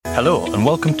Hello, and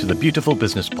welcome to the Beautiful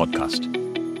Business Podcast.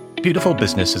 Beautiful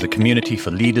Business is a community for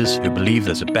leaders who believe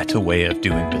there's a better way of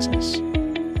doing business.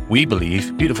 We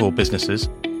believe beautiful businesses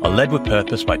are led with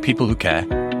purpose by people who care,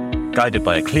 guided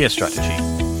by a clear strategy,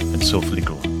 and soulfully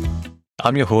grown.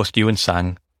 I'm your host, James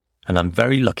Sancto, and I'm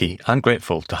very lucky and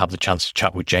grateful to have the chance to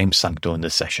chat with James Sancto in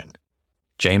this session.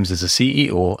 James is the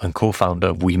CEO and co-founder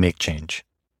of We Make Change.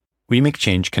 We Make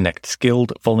Change connects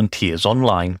skilled volunteers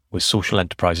online with social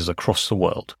enterprises across the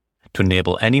world to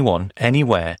enable anyone,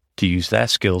 anywhere, to use their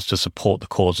skills to support the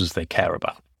causes they care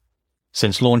about.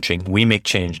 Since launching, We Make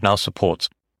Change now supports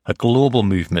a global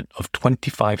movement of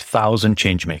 25,000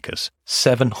 changemakers,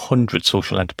 700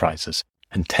 social enterprises,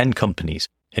 and 10 companies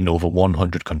in over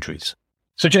 100 countries.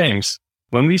 So James,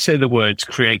 when we say the words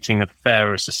creating a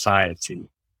fairer society,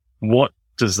 what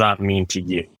does that mean to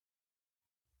you?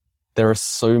 There are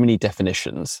so many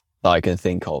definitions that I can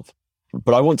think of,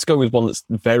 but I want to go with one that's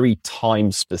very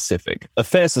time specific. A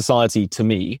fair society to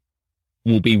me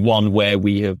will be one where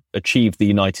we have achieved the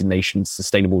United Nations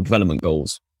Sustainable Development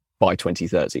Goals by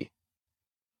 2030.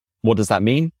 What does that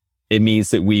mean? It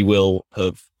means that we will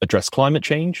have addressed climate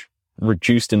change,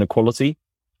 reduced inequality,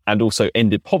 and also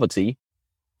ended poverty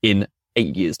in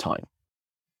 8 years' time.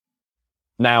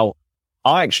 Now,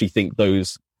 I actually think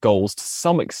those goals to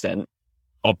some extent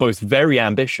are both very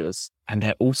ambitious and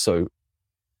they're also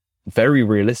very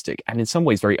realistic and in some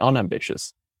ways very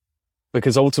unambitious,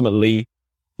 because ultimately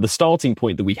the starting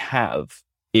point that we have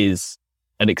is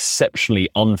an exceptionally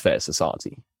unfair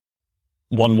society,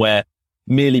 one where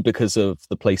merely because of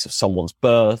the place of someone's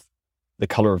birth, the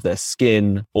color of their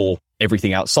skin, or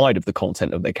everything outside of the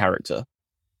content of their character,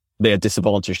 they are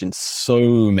disadvantaged in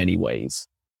so many ways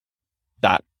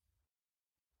that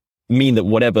mean that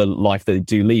whatever life they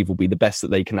do lead will be the best that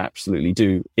they can absolutely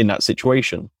do in that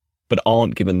situation, but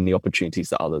aren't given the opportunities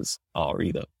that others are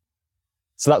either.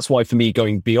 So that's why for me,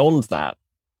 going beyond that,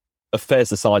 a fair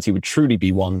society would truly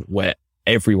be one where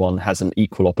everyone has an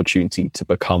equal opportunity to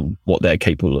become what they're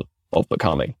capable of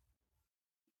becoming.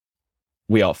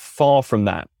 We are far from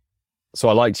that. So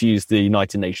I like to use the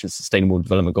United Nations Sustainable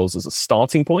Development Goals as a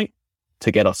starting point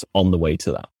to get us on the way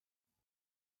to that.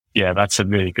 Yeah, that's a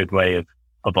really good way of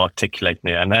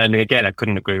articulating it. And again, I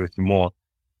couldn't agree with you more.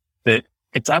 That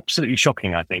it's absolutely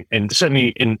shocking, I think, and certainly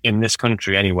in this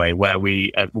country anyway, where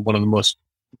we are one of the most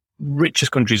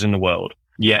richest countries in the world,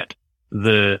 yet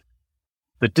the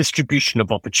distribution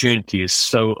of opportunity is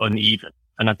so uneven.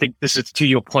 And I think this is, to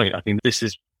your point, I think this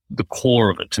is the core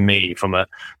of it to me from a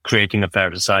creating a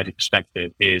fair society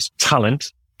perspective is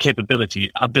talent,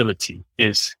 capability, ability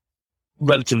is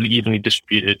relatively evenly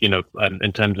distributed,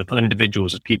 in terms of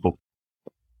individuals as people.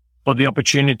 But the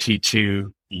opportunity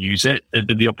to use it,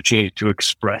 the opportunity to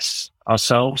express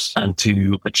ourselves and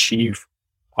to achieve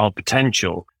our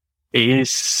potential is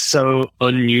so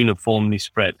ununiformly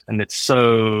spread. And it's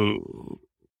so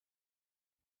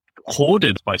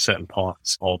hoarded by certain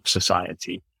parts of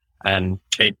society. And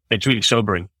it's really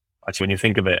sobering, actually, when you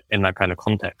think of it in that kind of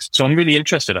context. So I'm really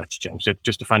interested, actually, James,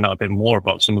 just to find out a bit more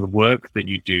about some of the work that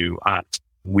you do at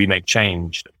We Make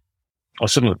Change, or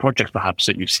some of the projects perhaps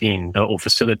that you've seen or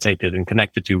facilitated and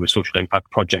connected to with social impact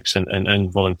projects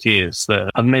and volunteers that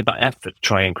have made that effort to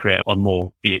try and create a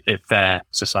more fair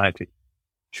society.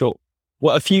 Sure.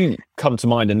 Well, a few come to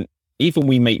mind, and even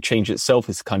We Make Change itself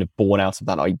is kind of born out of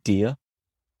that idea,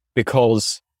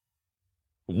 because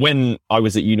when I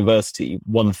was at university,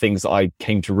 one of the things that I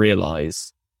came to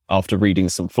realize after reading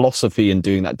some philosophy and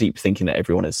doing that deep thinking that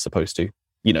everyone is supposed to,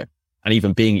 and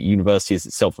even being at university is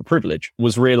itself a privilege,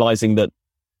 was realizing that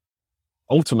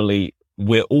ultimately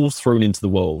we're all thrown into the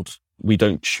world. We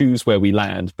don't choose where we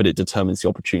land, but it determines the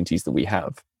opportunities that we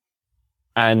have.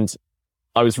 And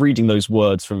I was reading those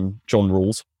words from John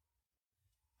Rawls,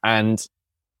 and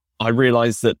I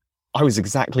realized that I was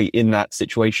exactly in that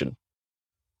situation,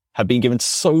 had been given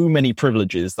so many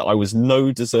privileges that I was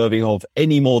no deserving of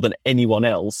any more than anyone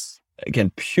else,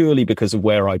 again, purely because of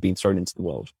where I'd been thrown into the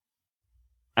world.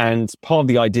 And part of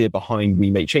the idea behind We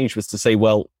Make Change was to say,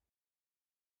 well,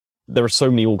 there are so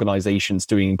many organizations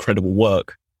doing incredible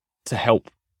work to help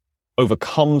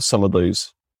overcome some of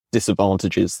those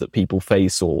disadvantages that people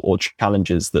face or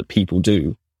challenges that people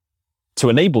do, to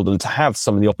enable them to have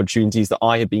some of the opportunities that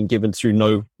I have been given through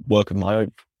no work of my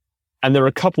own. And there are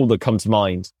a couple that come to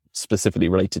mind specifically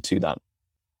related to that.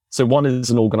 So one is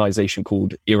an organization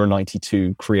called Era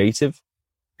 92 Creative,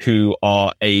 who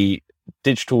are a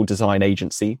digital design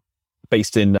agency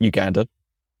based in Uganda,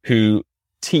 who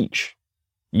teach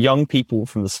young people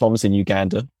from the slums in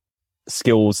Uganda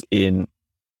skills in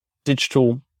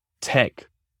digital, tech,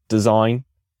 design,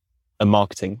 and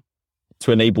marketing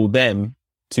to enable them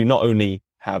to not only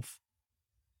have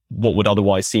what would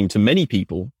otherwise seem to many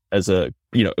people as a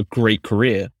great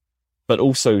career, but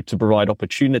also to provide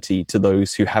opportunity to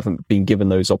those who haven't been given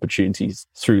those opportunities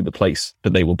through the place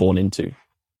that they were born into.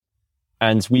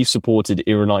 And we've supported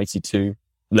Era 92,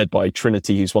 led by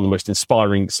Trinity, who's one of the most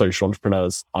inspiring social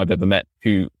entrepreneurs I've ever met,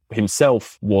 who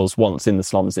himself was once in the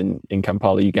slums in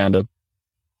Kampala, Uganda,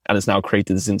 and has now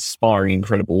created this inspiring,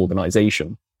 incredible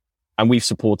organization. And we've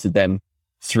supported them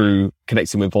through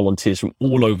connecting with volunteers from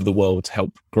all over the world to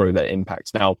help grow their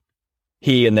impact. Now,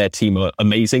 he and their team are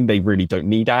amazing. They really don't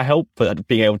need our help, but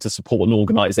being able to support an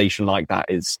organization like that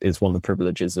is one of the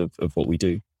privileges of what we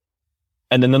do.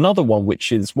 And then another one,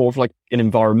 which is more of like an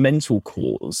environmental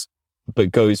cause,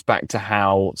 but goes back to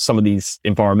how some of these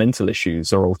environmental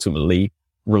issues are ultimately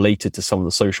related to some of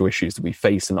the social issues that we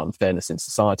face and unfairness in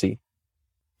society,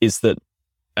 is that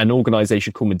an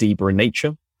organization called Madiba in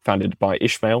Nature, founded by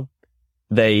Ishmael,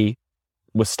 they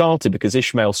were started because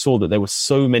Ishmael saw that there were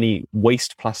so many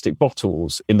waste plastic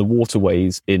bottles in the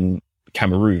waterways in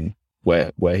Cameroon,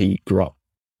 where he grew up.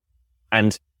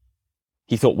 And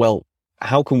he thought, well,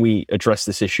 how can we address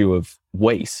this issue of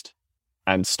waste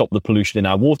and stop the pollution in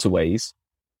our waterways?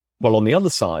 Well, on the other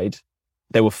side,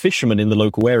 there were fishermen in the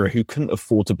local area who couldn't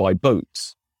afford to buy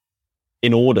boats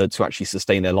in order to actually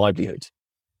sustain their livelihood.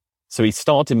 So he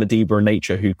started Madiba in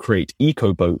Nature, who create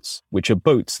eco boats, which are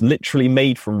boats literally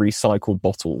made from recycled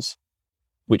bottles,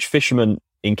 which fishermen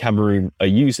in Cameroon are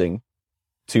using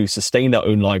to sustain their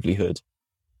own livelihood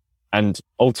and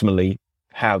ultimately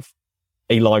have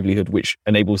a livelihood which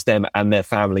enables them and their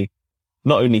family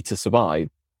not only to survive,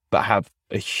 but have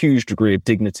a huge degree of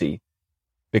dignity,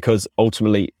 because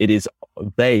ultimately it is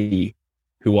they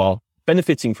who are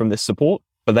benefiting from this support,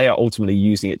 but they are ultimately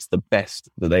using it to the best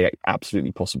that they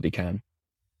absolutely possibly can.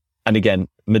 And again,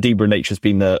 Madiba in Nature has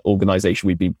been the organization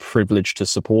we've been privileged to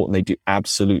support, and they do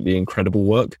absolutely incredible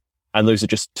work. And those are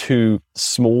just two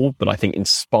small, but I think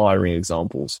inspiring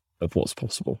examples of what's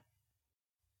possible.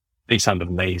 They sound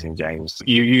amazing, James.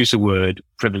 You use the word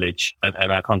privilege,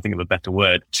 and I can't think of a better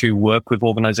word, to work with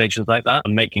organizations like that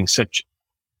and making such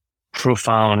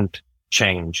profound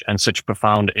change and such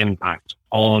profound impact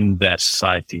on their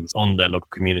societies, on their local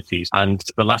communities. And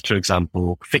the latter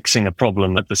example, fixing a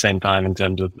problem at the same time in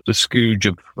terms of the scourge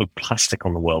of plastic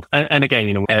on the world. And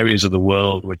again, areas of the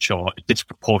world which are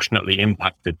disproportionately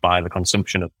impacted by the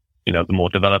consumption of, the more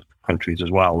developed countries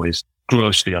as well, is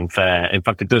grossly unfair. In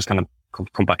fact, it does kind of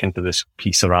come back into this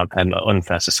piece around an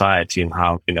unfair society and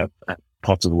how,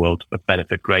 parts of the world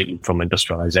benefit greatly from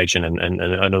industrialization and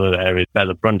other areas bear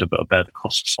the brunt of it or bear the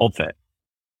costs of it.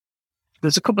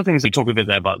 There's a couple of things we talked a bit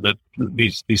there about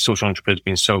these social entrepreneurs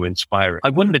being so inspiring. I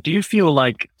wonder, do you feel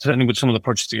like, certainly with some of the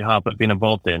projects that you have been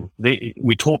involved in,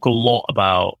 we talk a lot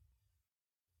about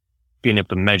being able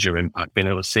to measure impact, being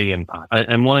able to see impact.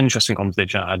 And one interesting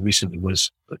conversation I had recently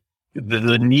was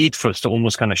the need for us to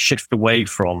almost kind of shift away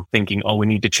from thinking, we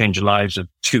need to change the lives of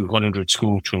 200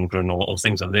 school children or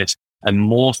things like this, and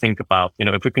more think about,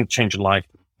 if we can change a life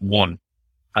one,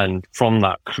 and from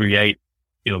that create,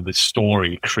 this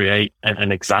story, create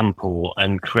an example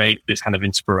and create this kind of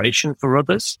inspiration for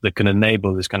others that can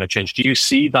enable this kind of change. Do you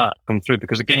see that come through?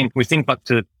 Because again, we think back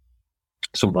to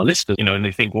some of our listeners, and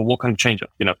they think, well, what kind of change,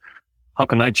 how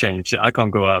can I change? I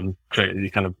can't go out and create these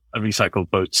kind of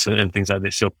recycled boats and things like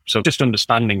this. So just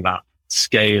understanding that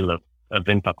scale of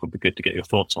impact would be good to get your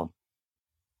thoughts on.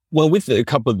 Well, with a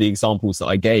couple of the examples that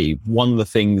I gave, one of the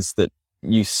things that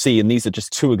you see, and these are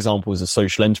just two examples of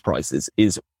social enterprises,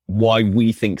 is why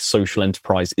we think social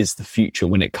enterprise is the future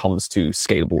when it comes to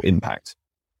scalable impact.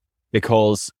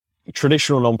 Because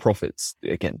traditional nonprofits,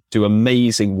 again, do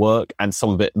amazing work, and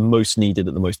some of it most needed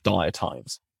at the most dire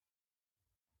times.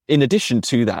 In addition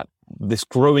to that, this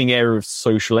growing area of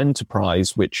social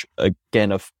enterprise, which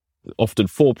again are often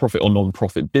for-profit or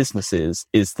non-profit businesses,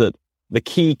 is that the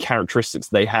key characteristics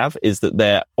they have is that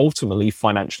they're ultimately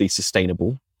financially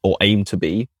sustainable, or aim to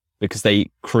be, because they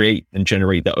create and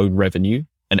generate their own revenue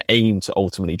and aim to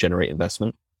ultimately generate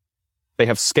investment. They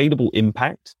have scalable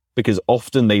impact because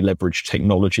often they leverage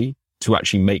technology to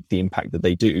actually make the impact that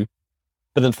they do.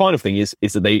 But then the final thing is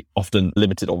that they often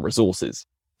limited on resources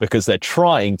because they're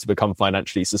trying to become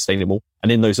financially sustainable.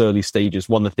 And in those early stages,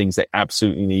 one of the things they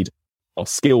absolutely need are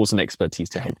skills and expertise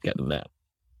to help get them there.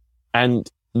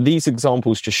 And these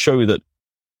examples just show that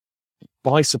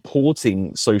by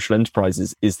supporting social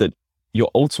enterprises is that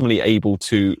you're ultimately able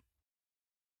to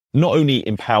not only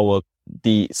empower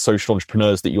the social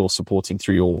entrepreneurs that you're supporting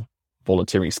through your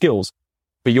volunteering skills,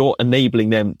 but you're enabling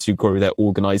them to grow their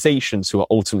organizations who are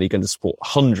ultimately going to support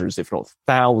hundreds, if not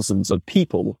thousands of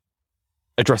people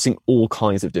addressing all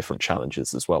kinds of different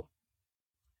challenges as well.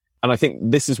 And I think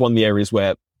this is one of the areas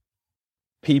where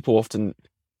people often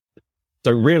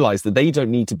don't realize that they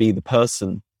don't need to be the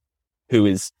person who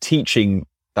is teaching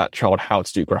that child how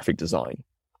to do graphic design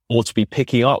or to be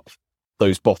picking up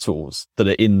those bottles that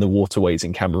are in the waterways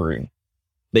in Cameroon.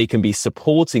 They can be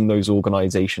supporting those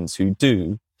organizations who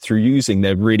do through using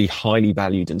their really highly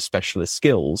valued and specialist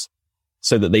skills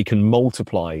so that they can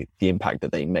multiply the impact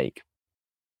that they make.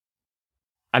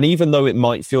 And even though it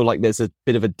might feel like there's a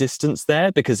bit of a distance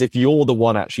there, because if you're the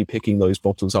one actually picking those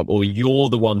bottles up or you're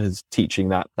the one who's teaching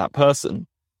that person,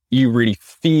 you really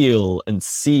feel and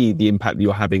see the impact that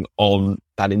you're having on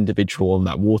that individual on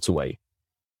that waterway.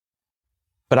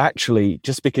 But actually,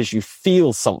 just because you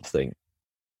feel something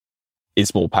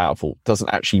is more powerful doesn't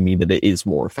actually mean that it is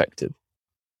more effective.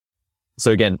 So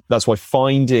again, that's why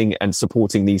finding and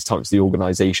supporting these types of the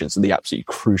organizations are the absolutely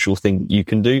crucial thing that you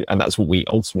can do. And that's what we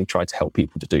ultimately try to help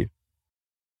people to do.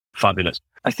 Fabulous.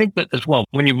 I think that as well,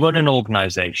 when you run an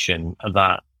organization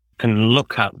that can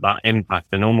look at that impact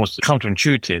and almost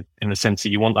counterintuitive in the sense that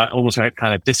you want that almost like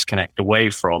kind of disconnect away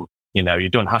from, you know, you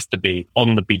don't have to be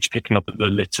on the beach picking up the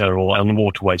litter or on the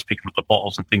waterways picking up the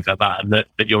bottles and things like that, and that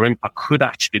your impact could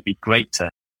actually be greater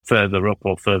further up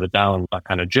or further down that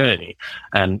kind of journey.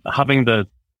 And having the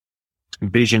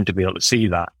vision to be able to see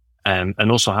that, and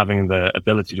also having the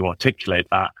ability to articulate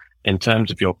that in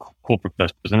terms of your corporate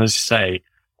purpose. And as you say,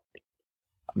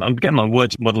 I'm getting my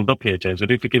words muddled up here, James, so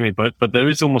do forgive me, but there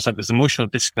is almost like this emotional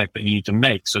disconnect that you need to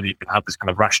make so that you can have this kind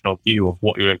of rational view of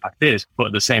what your impact is, but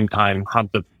at the same time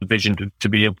have the vision to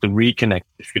be able to reconnect,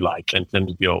 if you like, in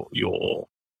terms of your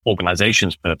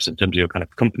organization's purpose, in terms of your kind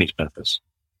of company's purpose.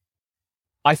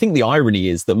 I think the irony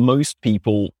is that most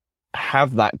people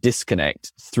have that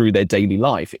disconnect through their daily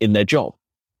life in their job,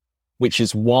 which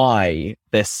is why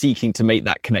they're seeking to make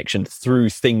that connection through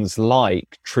things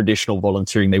like traditional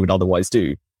volunteering they would otherwise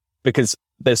do, because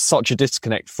there's such a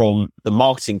disconnect from the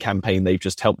marketing campaign they've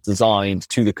just helped design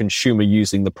to the consumer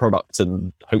using the product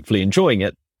and hopefully enjoying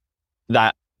it,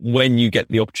 that when you get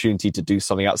the opportunity to do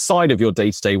something outside of your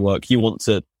day-to-day work, you want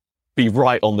to be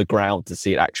right on the ground to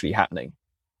see it actually happening.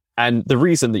 And the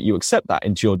reason that you accept that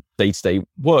into your day-to-day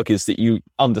work is that you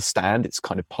understand it's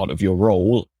kind of part of your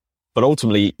role, but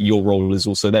ultimately your role is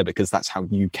also there because that's how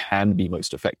you can be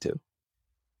most effective.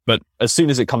 But as soon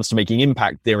as it comes to making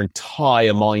impact, their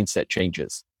entire mindset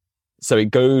changes. So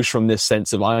it goes from this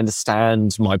sense of, I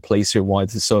understand my place here and why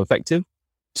this is so effective,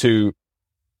 to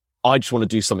I just want to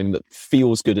do something that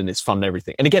feels good and is fun and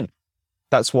everything. And again,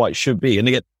 that's why it should be. And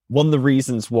again, one of the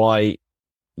reasons why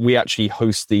we actually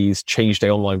host these Change Day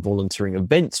online volunteering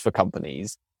events for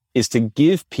companies is to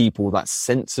give people that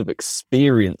sense of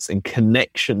experience and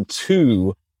connection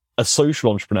to a social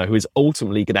entrepreneur who is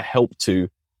ultimately going to help to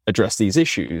address these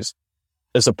issues,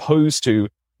 as opposed to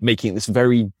making this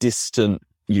very distant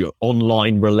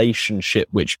online relationship,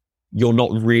 which you're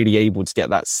not really able to get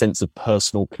that sense of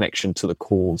personal connection to the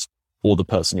cause or the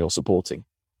person you're supporting.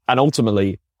 And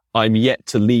ultimately, I'm yet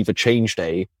to leave a Change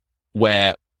Day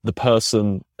where the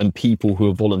person and people who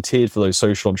have volunteered for those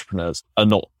social entrepreneurs are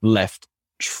not left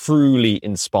truly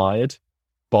inspired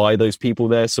by those people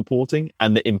they're supporting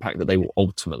and the impact that they will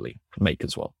ultimately make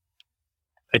as well.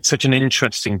 It's such an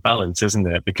interesting balance, isn't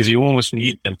it? Because you almost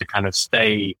need them to kind of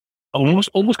stay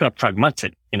almost kind of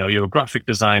pragmatic. You know, you're a graphic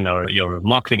designer, you're a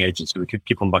marketing agency. We could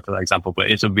keep on back to that example, but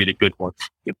it's a really good one.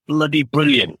 You're bloody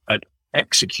brilliant at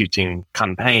executing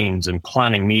campaigns and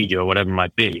planning media or whatever it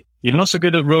might be. You're not so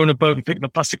good at rowing a boat and picking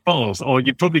up plastic bottles, or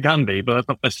you probably can be, but that's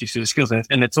not best use of the skills.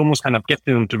 And it's almost kind of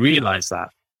getting them to realize that,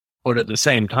 but at the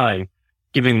same time,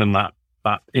 giving them that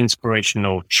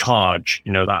inspirational charge,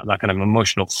 you know, that kind of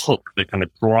emotional hook that kind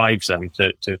of drives them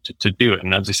to do it.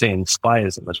 And as I say,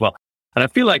 inspires them as well. And I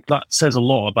feel like that says a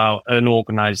lot about an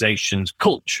organization's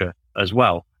culture as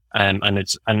well. And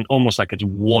almost like its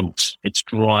want, its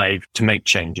drive to make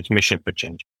change, its mission for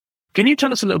change. Can you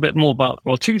tell us a little bit more about,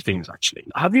 well, two things actually.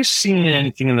 Have you seen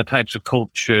anything in the types of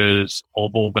cultures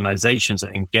of organizations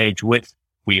that engage with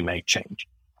We Make Change?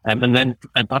 And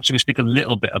perhaps you can speak a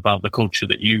little bit about the culture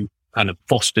that you kind of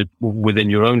fostered within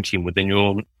your own team, within your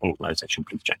own organization,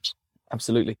 please, James.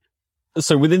 Absolutely.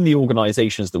 So within the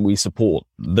organizations that we support,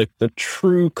 the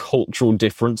true cultural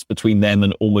difference between them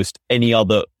and almost any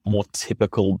other more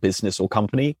typical business or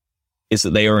company is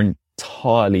that they are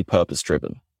entirely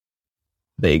purpose-driven.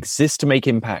 They exist to make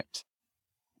impact.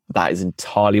 That is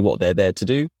entirely what they're there to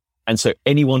do. And so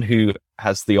anyone who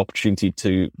has the opportunity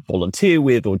to volunteer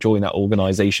with or join that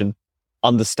organization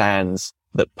understands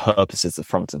that purpose is the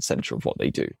front and center of what they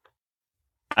do.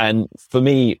 And for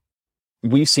me,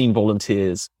 we've seen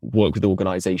volunteers work with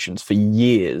organizations for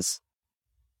years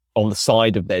on the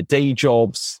side of their day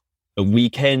jobs,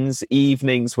 weekends,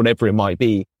 evenings, whatever it might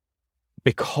be,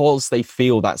 because they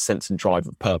feel that sense and drive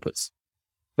of purpose.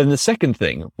 Then the second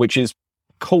thing, which is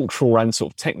cultural and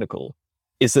sort of technical,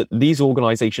 is that these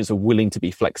organizations are willing to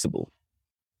be flexible.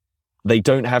 They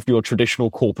don't have your traditional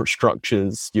corporate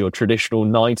structures, your traditional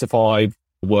 9 to 5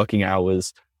 working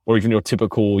hours, or even your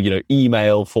typical,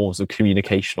 email forms of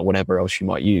communication or whatever else you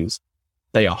might use.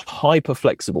 They are hyper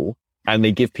flexible, and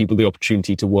they give people the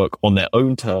opportunity to work on their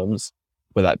own terms,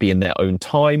 whether that be in their own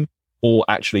time or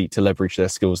actually to leverage their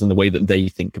skills in the way that they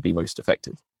think could be most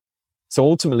effective. So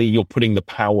ultimately, you're putting the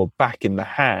power back in the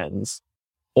hands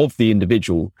of the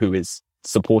individual who is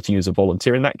supporting you as a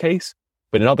volunteer in that case,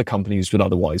 but in other companies would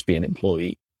otherwise be an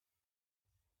employee.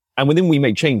 And within We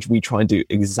Make Change, we try and do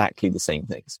exactly the same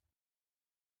things.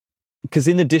 Because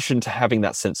in addition to having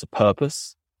that sense of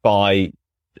purpose by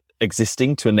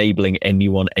existing to enabling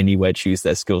anyone, anywhere choose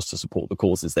their skills to support the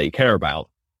causes they care about,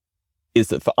 is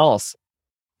that for us,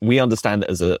 we understand that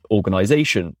as an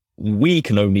organization, we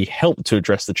can only help to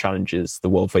address the challenges the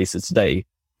world faces today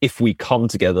if we come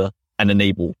together and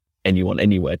enable anyone,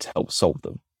 anywhere to help solve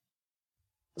them.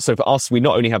 So for us, we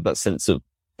not only have that sense of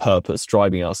purpose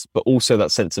driving us, but also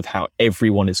that sense of how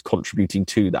everyone is contributing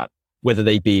to that, whether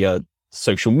they be a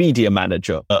social media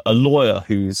manager, a lawyer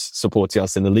who's supporting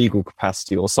us in the legal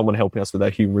capacity, or someone helping us with our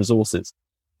human resources.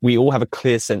 We all have a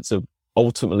clear sense of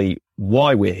ultimately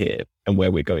why we're here and where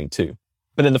we're going to.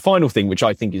 But then the final thing, which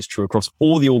I think is true across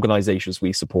all the organizations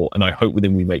we support, and I hope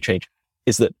within We Make Change,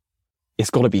 is that it's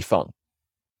got to be fun.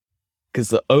 Because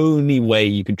the only way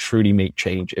you can truly make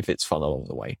change if it's fun along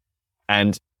the way.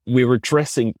 And we're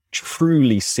addressing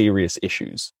truly serious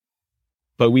issues.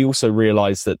 But we also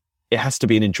realize that it has to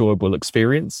be an enjoyable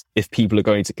experience if people are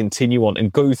going to continue on and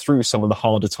go through some of the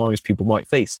harder times people might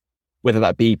face, whether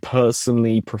that be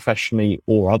personally, professionally,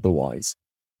 or otherwise.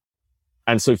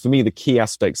 And so for me, the key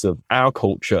aspects of our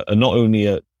culture are not only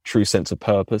a true sense of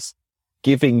purpose,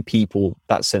 giving people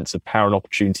that sense of power and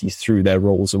opportunity through their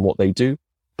roles and what they do,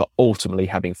 but ultimately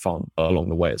having fun along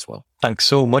the way as well. Thanks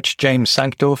so much, James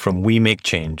Sancto from We Make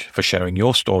Change, for sharing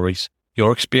your stories,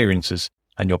 your experiences,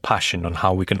 and your passion on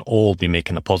how we can all be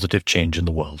making a positive change in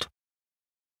the world.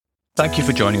 Thank you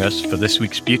for joining us for this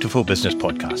week's Beautiful Business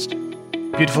podcast.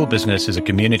 Beautiful Business is a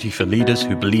community for leaders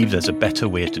who believe there's a better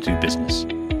way to do business.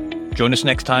 Join us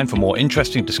next time for more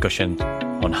interesting discussions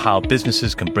on how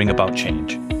businesses can bring about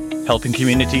change, helping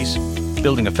communities,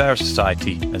 building a fairer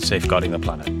society, and safeguarding the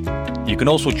planet. You can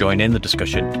also join in the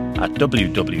discussion at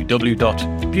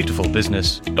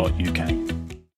www.beautifulbusiness.uk.